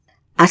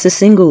As a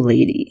single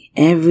lady,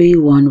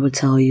 everyone will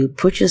tell you,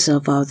 put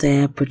yourself out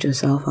there, put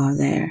yourself out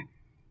there.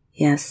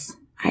 Yes,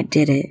 I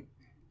did it.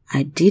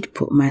 I did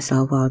put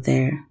myself out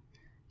there,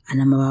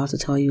 and I'm about to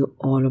tell you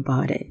all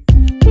about it.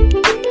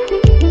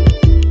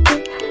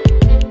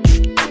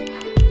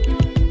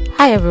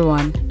 Hi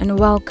everyone, and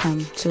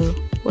welcome to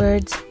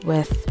Words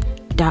with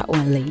That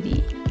One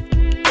Lady.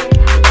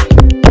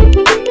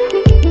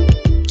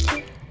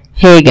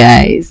 Hey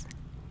guys,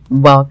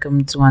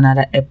 welcome to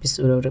another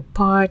episode of the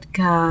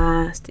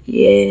podcast.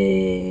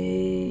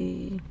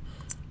 Yay!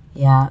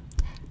 Yeah,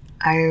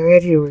 I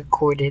already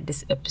recorded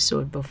this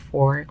episode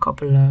before a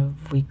couple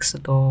of weeks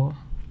ago,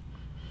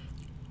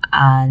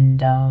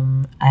 and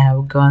I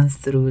have gone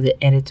through the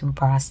editing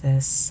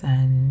process,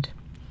 and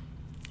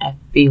I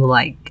feel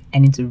like I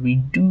need to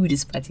redo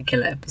this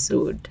particular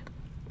episode.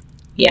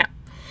 Yeah.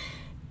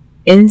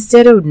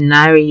 Instead of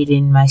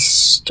narrating my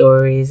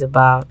stories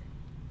about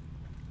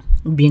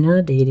being on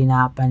a dating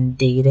app and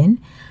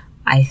dating,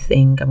 I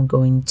think I'm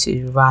going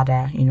to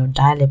rather,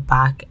 dial it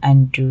back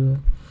and do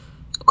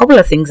a couple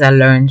of things I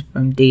learned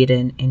from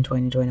dating in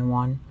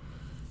 2021.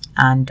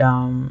 And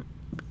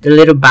the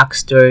little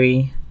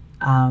backstory,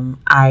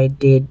 I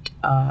did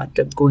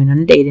the going on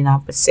a dating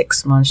app for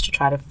 6 months to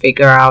try to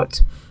figure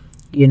out,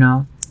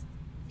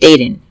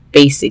 dating.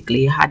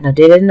 Basically, I had not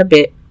dated in a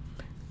bit,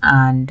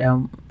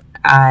 and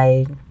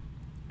I,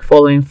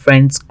 following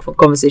friends,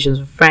 conversations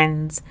with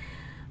friends,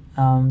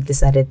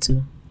 decided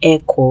to, air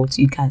quotes,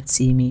 you can't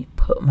see me,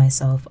 put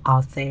myself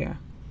out there,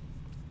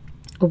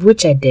 of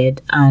which I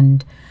did.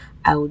 And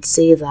I would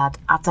say that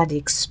after the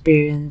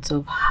experience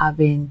of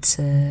having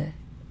to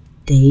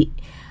date,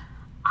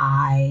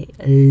 I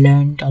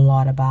learned a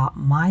lot about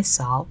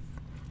myself,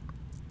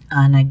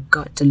 and I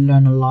got to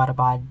learn a lot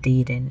about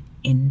dating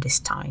in these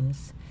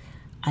times.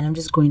 And I'm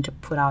just going to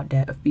put out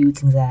there a few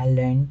things that I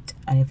learned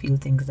and a few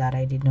things that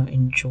I did not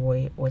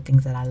enjoy or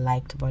things that I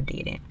liked about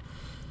dating.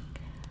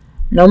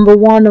 Number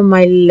one on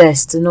my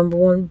list, the number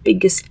one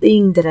biggest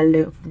thing that I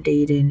learned from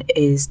dating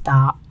is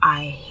that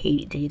I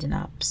hate dating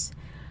apps,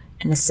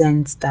 in the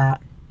sense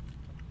that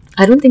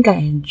I don't think I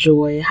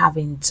enjoy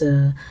having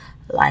to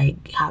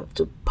have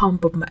to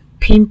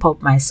pimp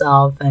up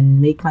myself and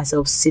make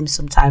myself seem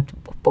some type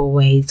of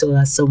way so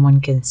that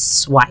someone can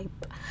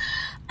swipe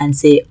and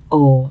say,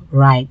 oh,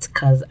 right,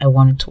 because I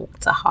want to talk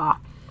to her.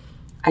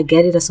 I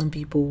get it that some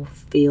people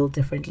feel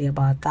differently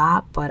about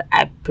that, but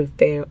I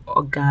prefer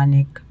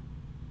organic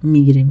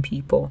meeting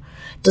people.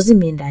 Doesn't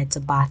mean that it's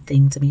a bad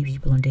thing to meet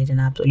people on dating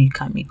apps or you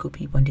can't meet good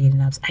people on dating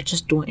apps. I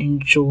just don't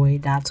enjoy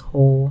that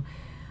whole,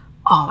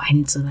 I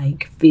need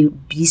to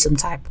be some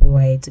type of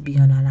way to be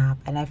on an app.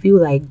 And I feel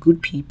like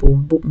good people,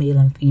 both male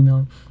and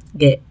female,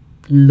 get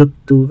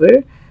looked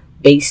over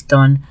based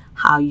on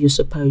how you're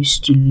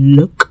supposed to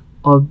look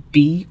or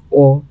be,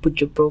 or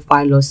put your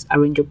profile or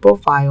arrange your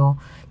profile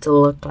to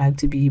look like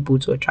to be able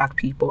to attract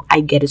people. I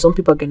get it. Some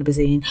people are going to be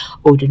saying,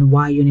 oh, then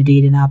why are you on a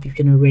dating app if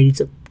you're not ready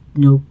to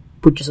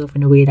put yourself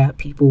in a way that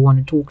people want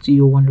to talk to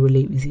you or want to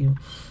relate with you?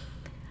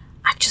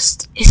 I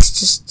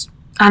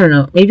don't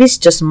know, maybe it's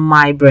just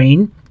my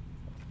brain,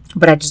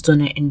 but I just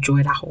don't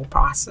enjoy that whole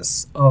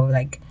process of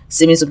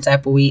seeming some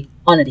type of way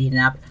on a dating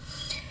app.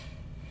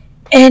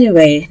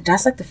 Anyway,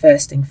 that's the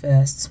first thing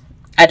first.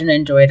 I don't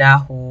enjoy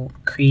that whole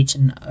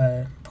creating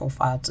a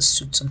profile to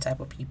suit some type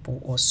of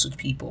people or suit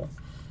people.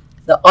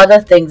 The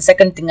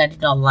second thing I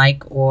did not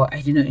like or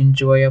I did not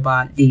enjoy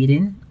about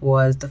dating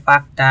was the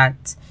fact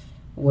that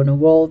we're in a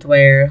world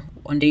where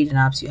on dating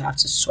apps you have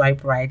to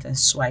swipe right and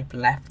swipe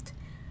left.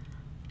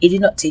 It did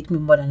not take me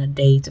more than a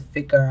day to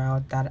figure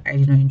out that I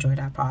did not enjoy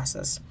that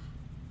process,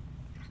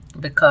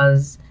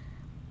 because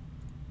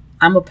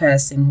I'm a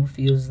person who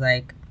feels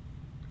like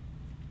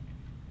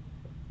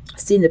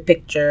seeing the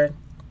picture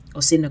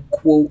or seeing a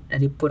quote that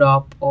they put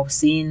up or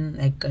seeing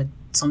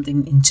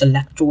something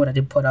intellectual that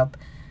they put up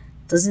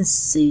doesn't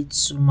say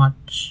too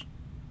much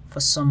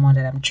for someone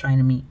that I'm trying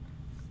to meet.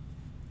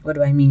 What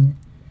do I mean?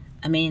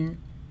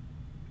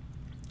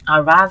 I'd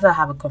rather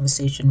have a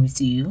conversation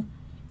with you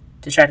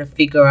to try to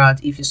figure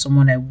out if you're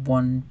someone I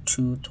want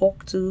to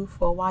talk to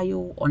for a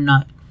while or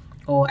not,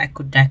 or I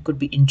could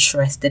be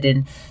interested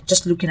in.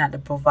 Just looking at the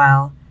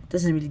profile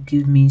doesn't really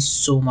give me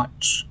so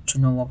much to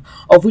know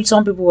of which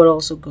some people would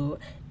also go,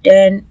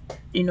 then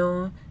they're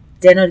not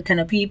the kind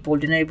of people,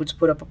 they're not able to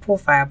put up a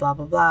profile, blah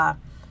blah blah.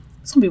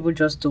 Some people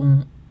just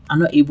are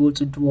not able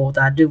to do all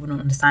that. They don't even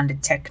understand the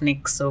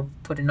techniques of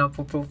putting up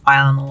a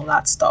profile and all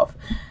that stuff.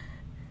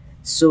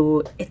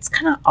 So it's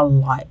kind of a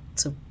lot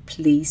to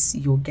place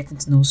you're getting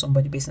to know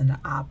somebody based on the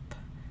app.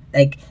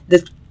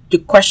 The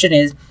question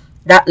is,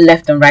 that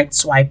left and right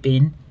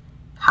swiping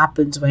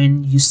happens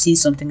when you see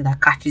something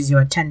that catches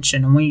your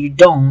attention, and when you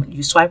don't,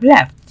 you swipe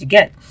left. You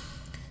get?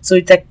 So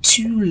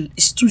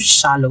it's too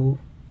shallow.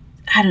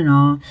 I don't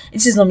know.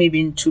 This is not me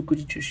being too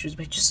goody two shoes,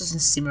 but it just doesn't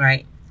seem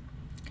right.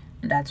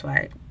 And that's why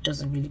it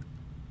doesn't really,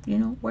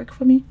 work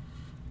for me.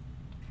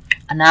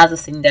 Another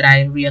thing that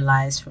I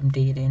realized from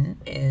dating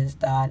is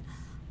that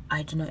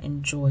I do not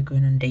enjoy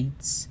going on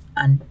dates.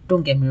 And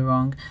don't get me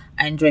wrong,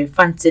 I enjoy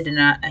fancy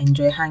dinner, I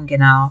enjoy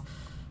hanging out,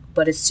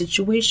 But a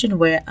situation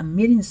where I'm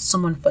meeting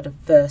someone for the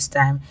first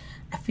time,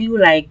 I feel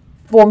like,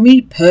 for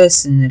me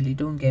personally,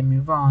 don't get me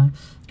wrong,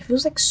 it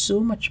feels like so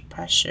much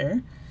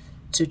pressure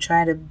to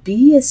try to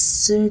be a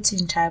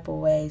certain type of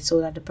way so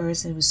that the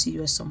person will see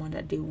you as someone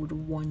that they would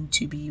want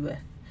to be with,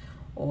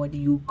 or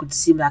you could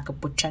seem like a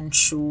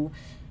potential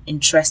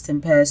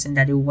interesting person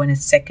that they want a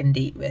second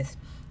date with.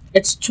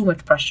 It's too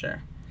much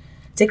pressure.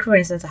 Take for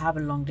instance, I have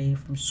a long day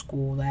from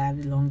school, I have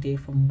a long day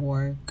from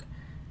work,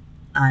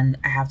 and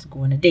I have to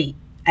go on a date.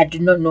 I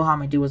did not know how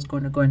my day was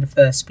going to go in the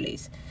first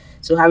place.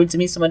 So having to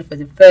meet somebody for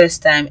the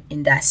first time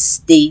in that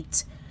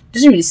state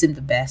doesn't really seem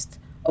the best.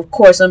 Of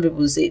course, some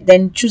people say,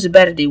 then choose a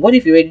better day. What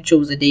if you already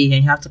chose a day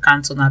and you have to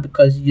cancel now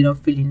because you're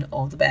not feeling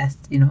all the best?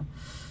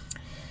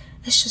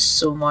 It's just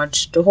so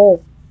much. The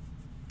whole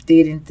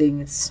dating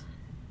thing is,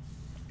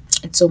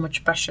 it's so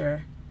much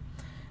pressure.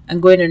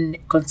 And going on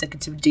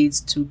consecutive dates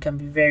too can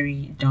be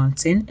very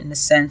daunting, in the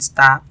sense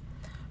that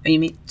when you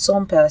meet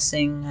some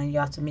person and you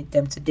have to meet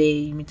them today,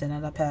 you meet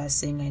another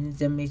person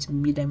and you need to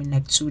meet them in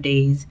like 2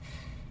 days.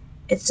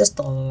 It's just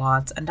a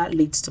lot, and that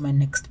leads to my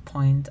next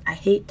point. I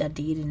hate that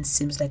dating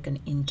seems like an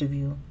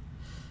interview.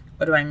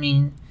 What do I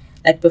mean?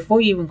 Like, before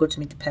you even go to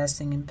meet the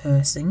person in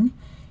person,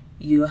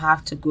 you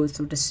have to go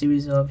through the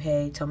series of,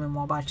 hey, tell me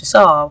more about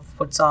yourself,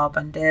 what's up,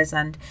 and this,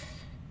 and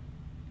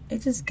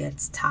it just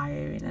gets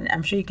tiring. And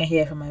I'm sure you can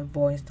hear from my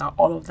voice that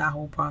all of that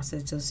whole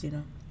process just,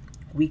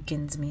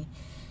 weakens me.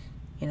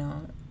 You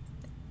know,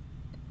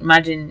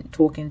 imagine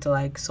talking to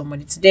like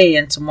somebody today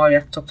and tomorrow you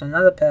have to talk to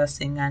another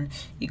person, and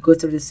you go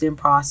through the same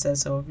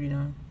process of,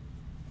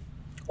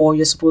 or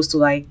you're supposed to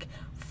like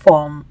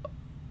form.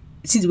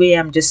 See, the way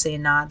I'm just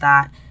saying now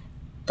that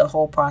the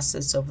whole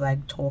process of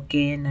like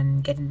talking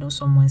and getting to know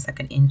someone is like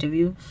an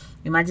interview.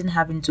 Imagine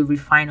having to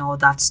refine all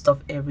that stuff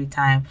every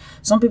time.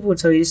 Some people will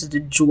tell you this is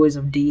the joys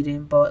of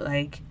dating, but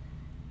like,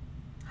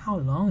 how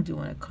long do you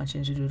want to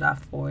continue to do that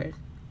for?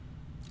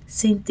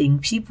 Same thing.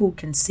 People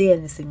can say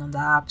anything on the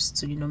apps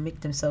to,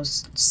 make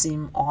themselves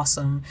seem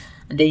awesome,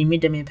 and then you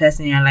meet them in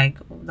person and you're like,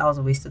 oh, that was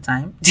a waste of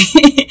time.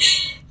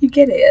 You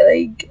get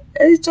it? Like,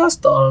 it's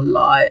just a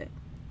lot.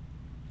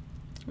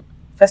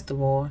 First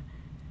of all,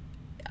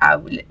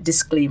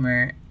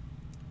 disclaimer,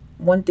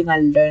 one thing I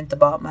learned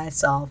about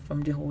myself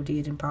from the whole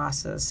dating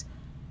process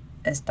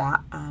is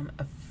that I'm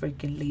a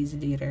freaking lazy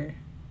dater.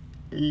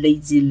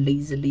 Lazy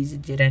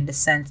dater, in the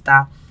sense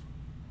that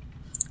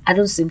I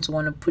don't seem to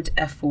want to put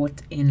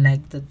effort in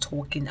like the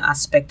talking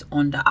aspect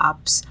on the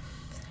apps.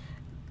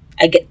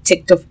 I get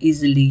ticked off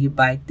easily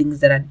by things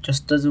that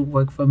just doesn't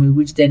work for me,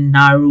 which then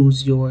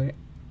narrows your,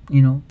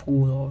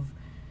 pool of,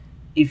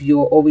 if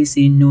you're always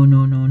saying no,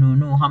 no, no, no,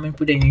 no, how many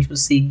people are you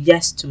supposed to say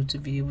yes to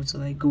be able to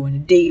like go on a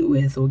date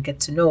with or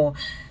get to know?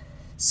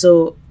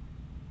 So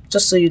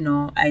just so you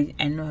know, I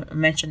know I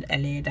mentioned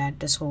earlier that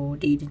this whole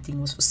dating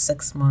thing was for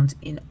 6 months.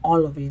 In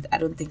all of it, I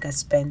don't think I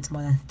spent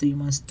more than 3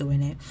 months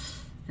doing it,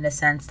 in the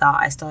sense that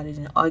I started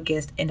in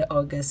August. End of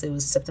August, it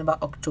was September,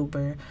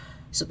 October,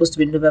 supposed to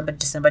be November,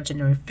 December,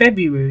 January,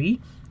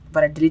 February,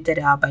 but I deleted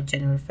it out by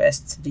January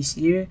 1st this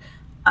year.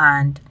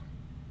 And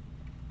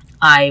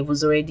I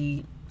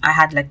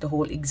had like the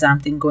whole exam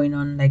thing going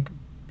on, like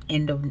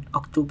end of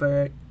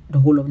October, the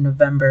whole of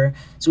November.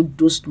 So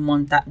those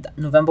months, that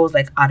November was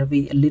like out of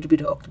it, a little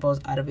bit of October was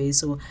out of it.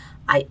 So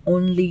I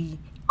only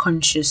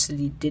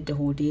consciously did the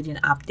whole dating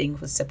app thing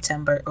for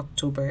September,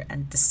 October,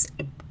 and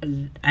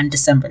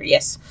December.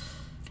 Yes.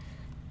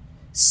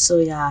 So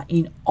yeah,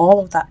 in all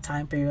of that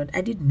time period,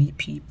 I did meet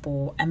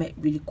people. I met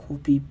really cool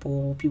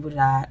people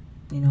that,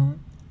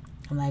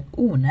 I'm like,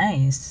 oh,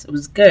 nice. It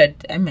was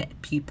good. I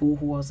met people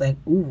who was like,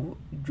 ooh,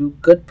 you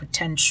good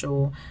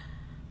potential.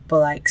 But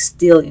like,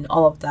 still in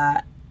all of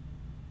that,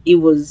 it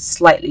was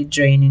slightly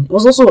draining. It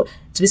was also,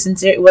 to be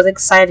sincere, it was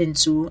exciting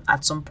too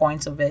at some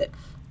point of it,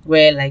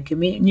 where like you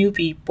meet new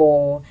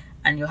people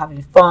and you're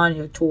having fun,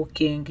 you're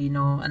talking,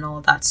 and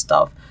all that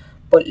stuff.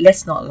 But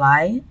let's not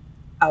lie,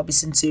 I'll be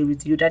sincere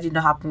with you, that did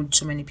not happen with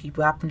too many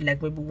people. It happened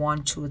like maybe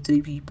 1, 2, or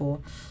 3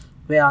 people,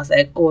 where I was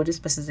like, oh, this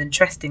person's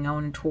interesting, I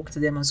want to talk to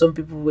them. And some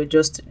people were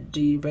just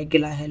the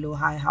regular hello,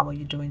 hi, how are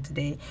you doing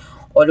today?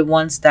 Or the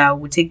ones that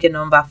would take your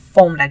number,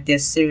 form like they're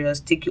serious,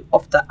 take you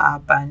off the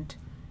app, and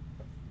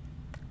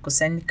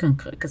because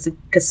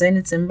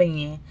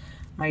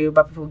my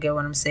Yoruba people get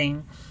what I'm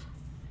saying.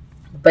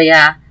 But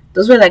yeah,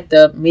 those were like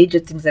the major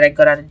things that I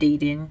got out of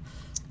dating.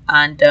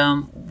 And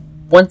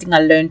one thing I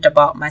learned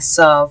about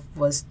myself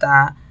was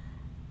that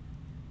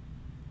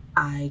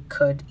I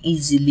could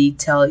easily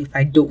tell if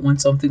I don't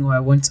want something or I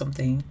want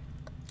something.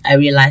 I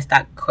realized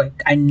that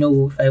quick. I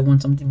know if I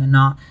want something or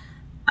not.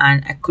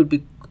 And I could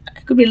be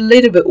a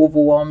little bit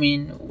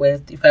overwhelming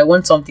with, if I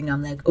want something,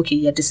 I'm like, okay,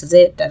 yeah, this is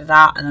it, and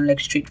I'm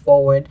like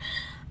straightforward.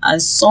 And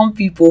some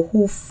people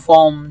who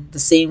form the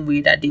same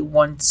way, that they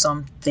want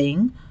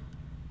something,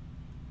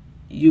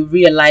 you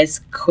realize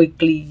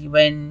quickly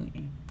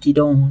when you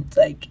don't,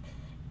 like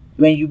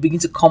when you begin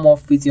to come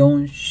off with your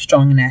own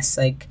strongness,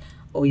 like,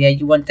 oh yeah,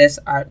 you want this,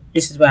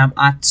 this is where I'm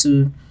at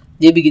too.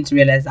 They begin to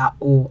realize that,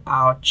 oh,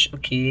 ouch,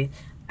 okay,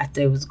 I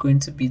thought it was going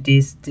to be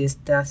this,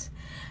 that.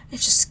 It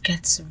just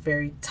gets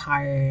very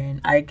tiring.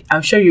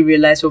 I'm sure you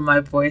realize from my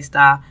voice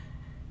that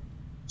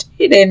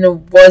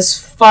dating was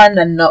fun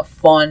and not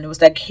fun. It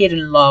was like hate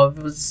and love.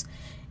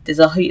 There's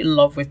a hate and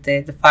love with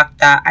it. The fact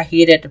that I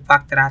hated the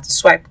fact that I had to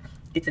swipe,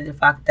 hated the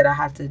fact that I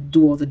had to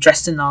do all the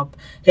dressing up,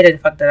 hated the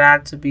fact that I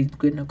had to be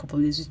good in a couple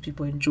of days with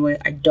people enjoy.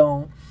 I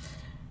don't.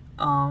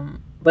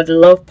 But the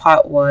love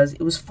part was,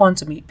 it was fun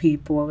to meet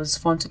people. It was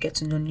fun to get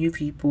to know new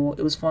people.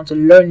 It was fun to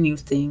learn new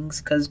things,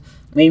 because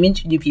when you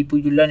meet new people,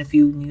 you learn a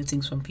few new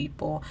things from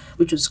people,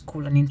 which was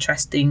cool and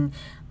interesting.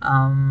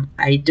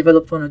 I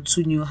developed 1 or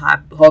 2 new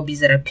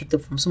hobbies that I picked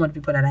up from some of the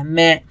people that I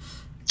met,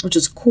 which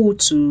was cool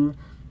too.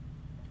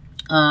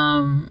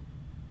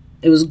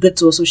 It was good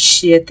to also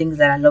share things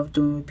that I love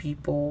doing with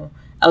people.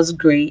 That was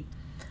great.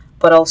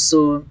 But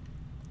also,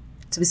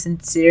 to be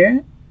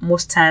sincere,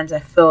 most times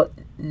I felt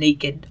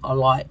naked a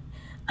lot,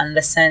 in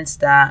the sense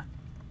that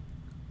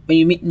when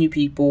you meet new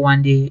people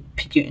and they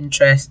pique your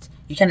interest,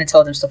 you kind of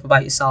tell them stuff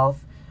about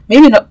yourself.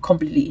 Maybe not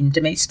completely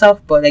intimate stuff,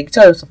 but like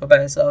tell them stuff about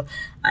yourself.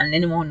 And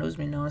anyone who knows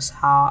me knows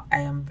how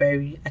I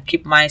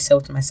keep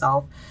myself to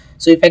myself.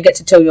 So if I get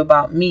to tell you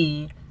about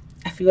me,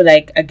 I feel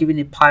like I'm giving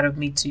a part of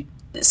me to.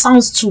 It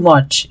sounds too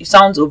much. It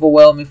sounds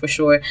overwhelming for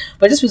sure.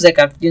 But this feels like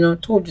I've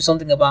told you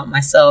something about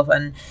myself.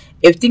 And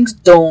if things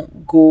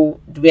don't go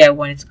the way I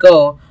want it to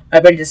go, my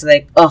brain just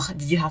like, oh,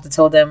 did you have to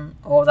tell them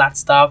all that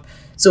stuff?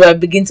 So I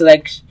begin to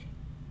like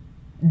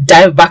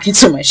dive back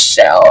into my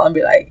shell and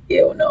be like,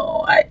 ew,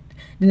 no.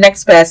 The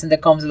next person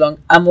that comes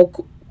along, I'm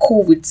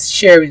cool with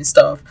sharing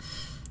stuff.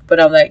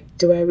 But I'm like,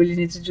 do I really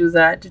need to do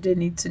that? Do they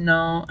need to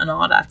know? And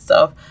all that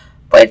stuff.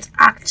 But it's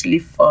actually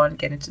fun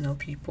getting to know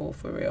people,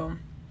 for real.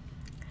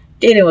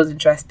 Dating was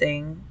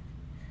interesting.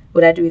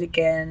 Would I do it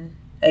again?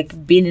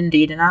 Like, being in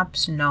dating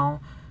apps? No.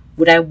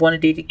 Would I want to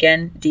date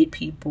again? Date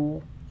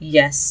people?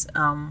 Yes.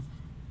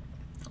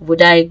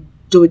 Would I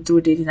do it through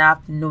a dating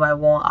app? No, I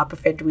won't. I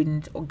prefer doing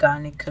it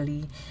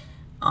organically.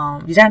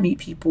 Did I meet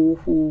people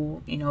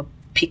who,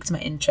 piqued my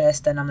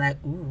interest, and I'm like,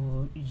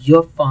 ooh,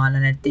 you're fun,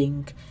 and I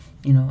think,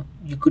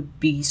 you could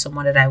be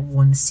someone that I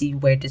want to see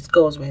where this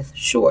goes with?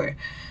 Sure.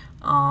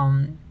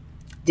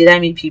 Did I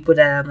meet people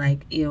that I'm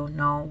like, ew,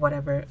 no,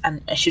 whatever?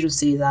 And I shouldn't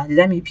say that. Did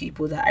I meet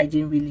people that I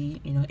didn't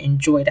really,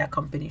 enjoy that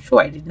company?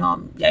 Sure, I did not.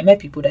 Yeah, I met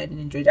people that I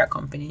didn't enjoy that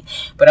company,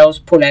 but I was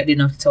polite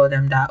enough to tell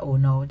them that, oh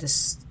no,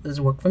 this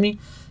doesn't work for me,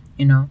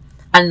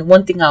 And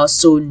one thing I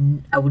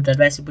would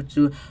advise people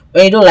to do,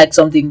 when you don't like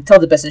something, tell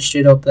the person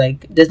straight up.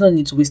 Like, there's no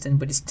need to waste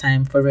anybody's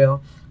time, for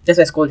real. That's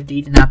why it's called a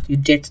dating app. You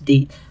dare to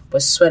date,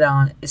 but swear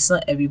down, it's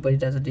not everybody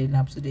that's a dating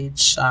app today.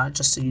 It's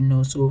just so you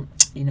know. So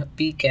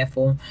be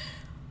careful.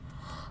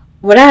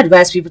 Would I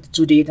advise people to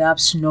do dating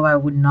apps? No, I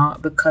would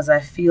not, because I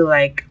feel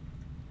like,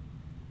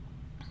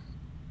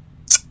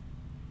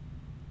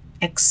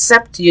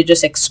 except you're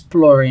just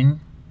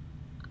exploring,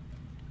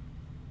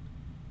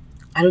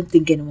 I don't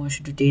think anyone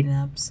should do dating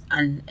apps.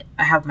 And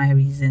I have my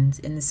reasons,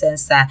 in the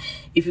sense that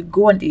if you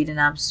go on dating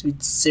apps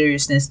with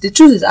seriousness, the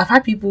truth is, I've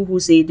had people who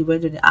say they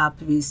went on the app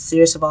to be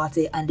serious about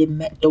it and they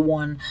met the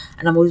one,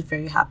 and I'm always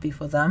very happy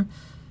for them.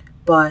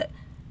 But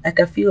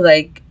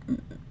like,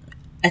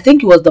 I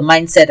think it was the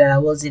mindset that I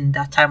was in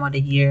that time of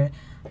the year.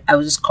 I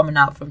was just coming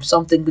out from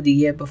something good the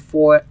year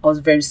before. I was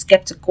very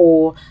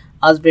skeptical.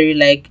 I was very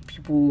like,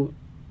 my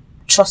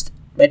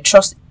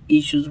trust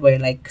issues were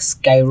like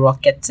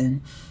skyrocketing.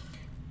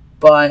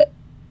 But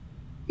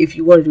if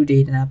you want to do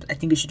dating apps, I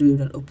think you should do it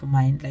with an open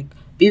mind. Like,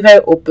 be very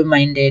open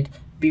minded,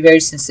 be very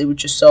sincere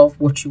with yourself,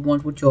 what you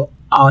want, what you're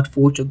out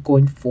for, what you're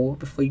going for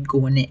before you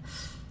go on it.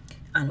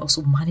 And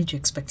also manage your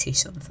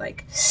expectations.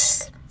 Like,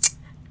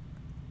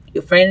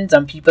 your friends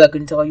and people are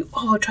going to tell you,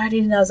 oh, try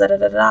dating apps, da da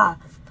da da.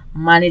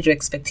 Manage your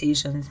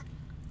expectations.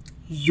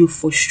 You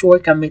for sure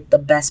can meet the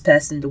best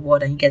person in the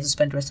world, and you get to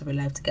spend the rest of your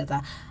life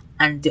together.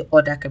 And the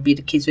other could be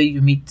the case where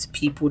you meet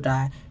people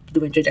that you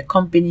don't enjoy their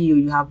company, or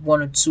you have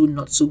 1 or 2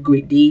 not so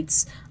great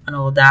dates and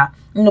all that.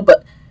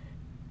 But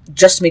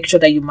just make sure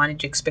that you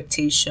manage your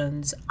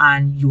expectations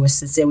and you are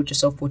sincere with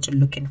yourself, what you're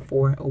looking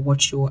for or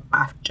what you're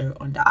after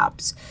on the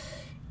apps.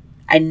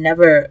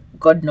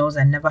 God knows,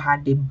 I never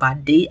had a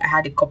bad day. I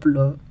had a couple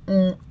of,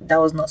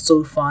 that was not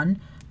so fun,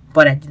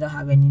 but I did not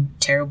have any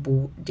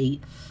terrible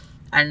date.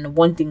 And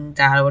one thing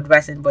that I would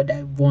advise anybody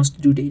that wants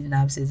to do dating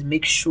apps is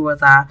make sure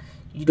that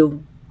you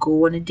don't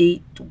go on a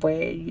date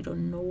where you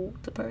don't know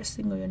the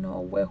person, or you're not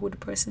aware who the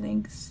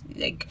person is.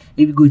 Like,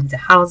 maybe go into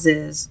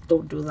houses.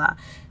 Don't do that.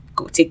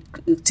 Go take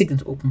them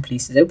to open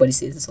places. Everybody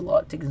says this a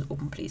lot. Take them to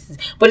open places.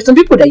 But there's some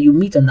people that you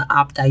meet on the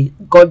app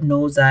that God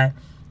knows that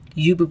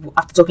you people,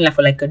 after talking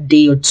for like a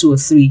day or 2 or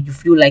 3, you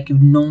feel like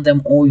you've known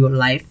them all your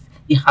life.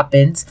 It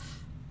happens.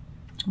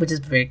 But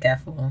just be very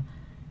careful.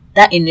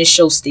 That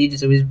initial stage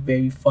is always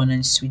very fun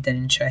and sweet and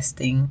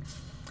interesting.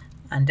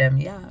 And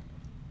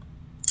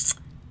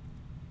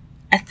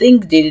I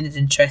think dating is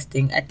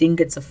interesting. I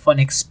think it's a fun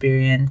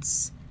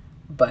experience,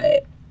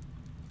 but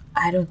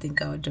I don't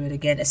think I would do it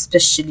again,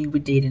 especially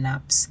with dating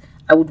apps.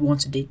 I would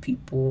want to date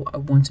people. I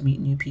want to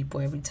meet new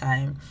people every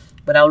time.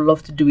 But I would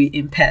love to do it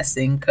in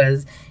person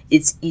because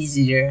it's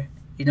easier,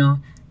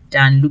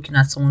 than looking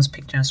at someone's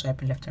picture and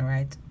swiping left and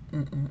right.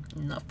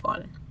 Not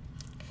fun.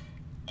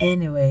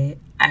 Anyway,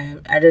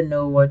 I don't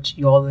know what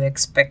you all are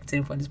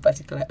expecting for this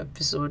particular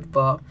episode,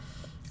 but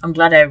I'm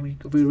glad I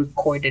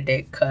re-recorded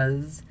it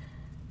because,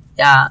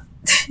 yeah,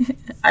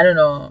 I don't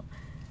know.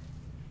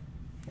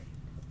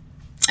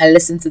 I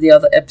listened to the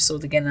other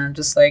episode again and I'm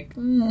just like,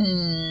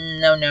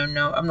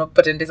 no, I'm not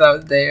putting this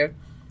out there.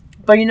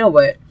 But you know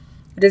what?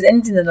 If there's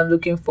anything that I'm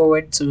looking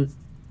forward to,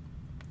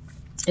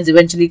 is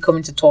eventually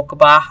coming to talk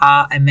about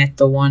how I met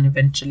the one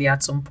eventually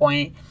at some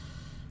point.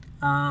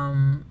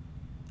 And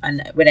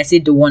when I say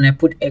the one, I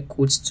put air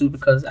quotes too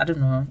because I don't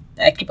know.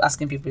 I keep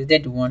asking people, is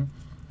that the one?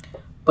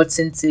 But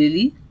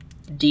sincerely,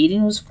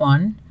 dating was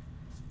fun.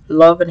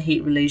 Love and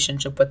hate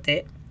relationship with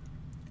it.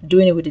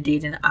 Doing it with a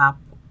dating app,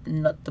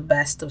 not the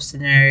best of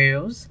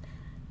scenarios.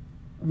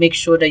 Make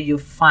sure that you're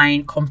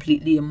fine,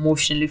 completely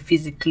emotionally,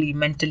 physically,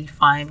 mentally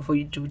fine before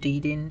you do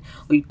dating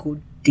or you go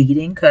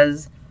dating,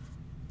 because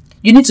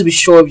you need to be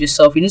sure of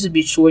yourself. You need to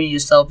be sure in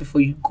yourself before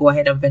you go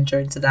ahead and venture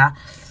into that.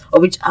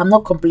 Of which I'm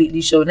not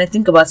completely sure. When I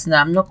think about it now,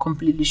 I'm not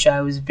completely sure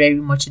I was very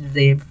much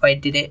there before I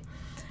did it.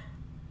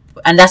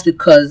 And that's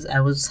because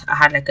I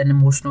had like an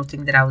emotional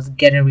thing that I was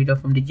getting rid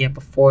of from the year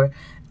before,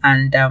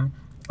 and I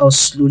was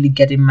slowly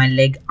getting my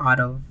leg out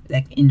of,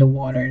 like, in the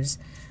waters.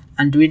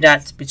 And doing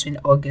that between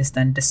August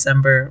and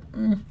December,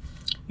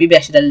 maybe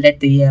I should have let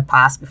the year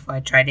pass before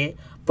I tried it.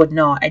 But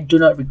no, I do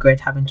not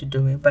regret having to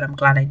do it. But I'm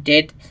glad I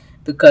did,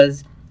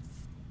 because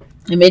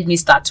it made me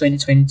start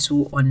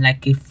 2022 on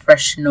like a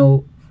fresh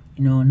note,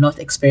 not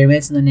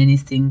experimenting on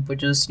anything, but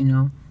just,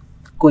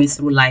 going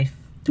through life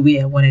the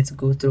way I wanted to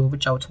go through,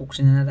 which I'll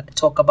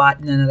talk about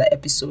in another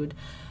episode.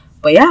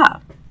 But yeah,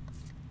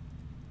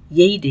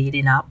 yay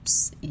dating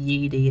apps,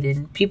 yay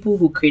dating. People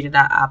who created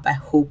that app, I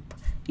hope,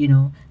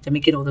 they're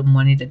making all the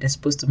money that they're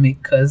supposed to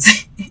make,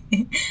 because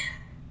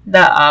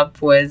that app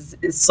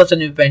it's such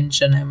an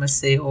invention, I must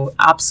say. Or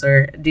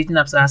dating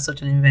apps are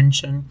such an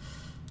invention.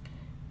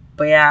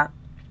 But yeah,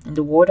 in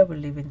the world that we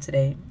live in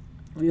today,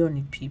 we all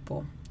need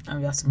people, and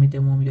we have to meet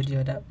them one way or the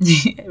other,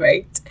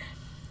 right?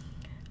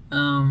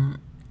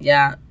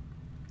 Yeah,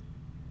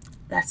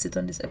 that's it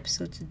on this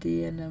episode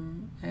today,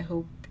 and I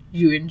hope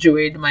you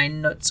enjoyed my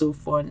not so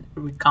fun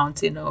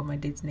recounting of my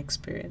dating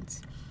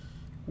experience,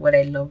 what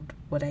I loved,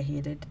 what I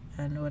hated,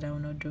 and what I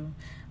want to do.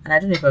 And I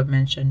don't know if I've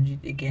mentioned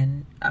it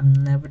again. I'm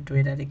never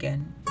doing that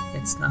again.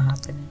 It's not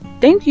happening.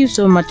 Thank you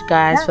so much,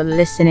 guys, for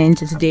listening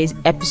to today's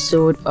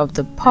episode of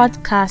the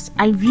podcast.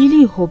 I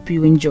really hope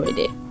you enjoyed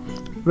it.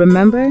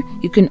 Remember,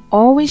 you can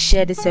always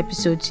share this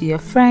episode to your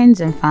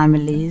friends and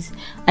families,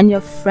 and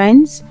your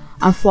friends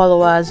and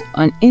followers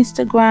on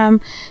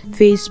Instagram,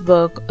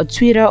 Facebook, or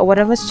Twitter, or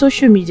whatever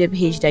social media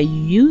page that you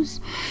use.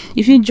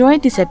 If you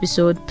enjoyed this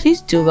episode,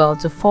 please do well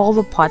to follow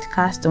the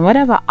podcast on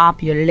whatever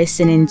app you're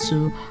listening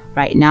to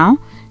right now,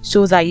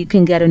 so that you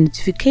can get a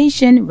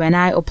notification when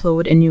I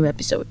upload a new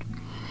episode.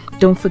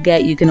 Don't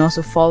forget, you can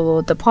also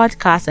follow the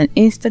podcast on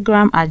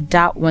Instagram at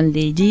That One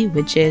Lady,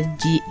 which is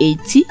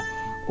DATONELADY.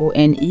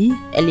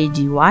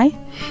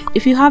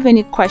 If you have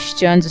any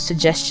questions or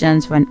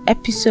suggestions for an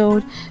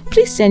episode,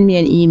 please send me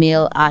an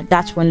email at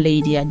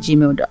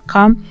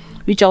thatonelady@gmail.com,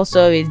 which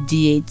also is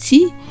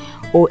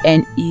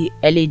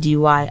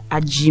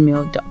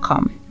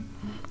DATONELADY@gmail.com.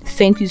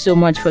 Thank you so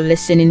much for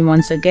listening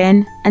once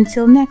again.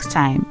 Until next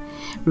time,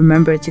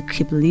 remember to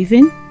keep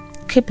living,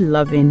 keep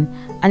loving,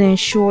 and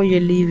ensure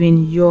you're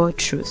living your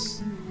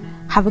truth.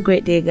 Have a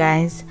great day,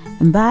 guys,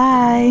 and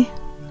bye.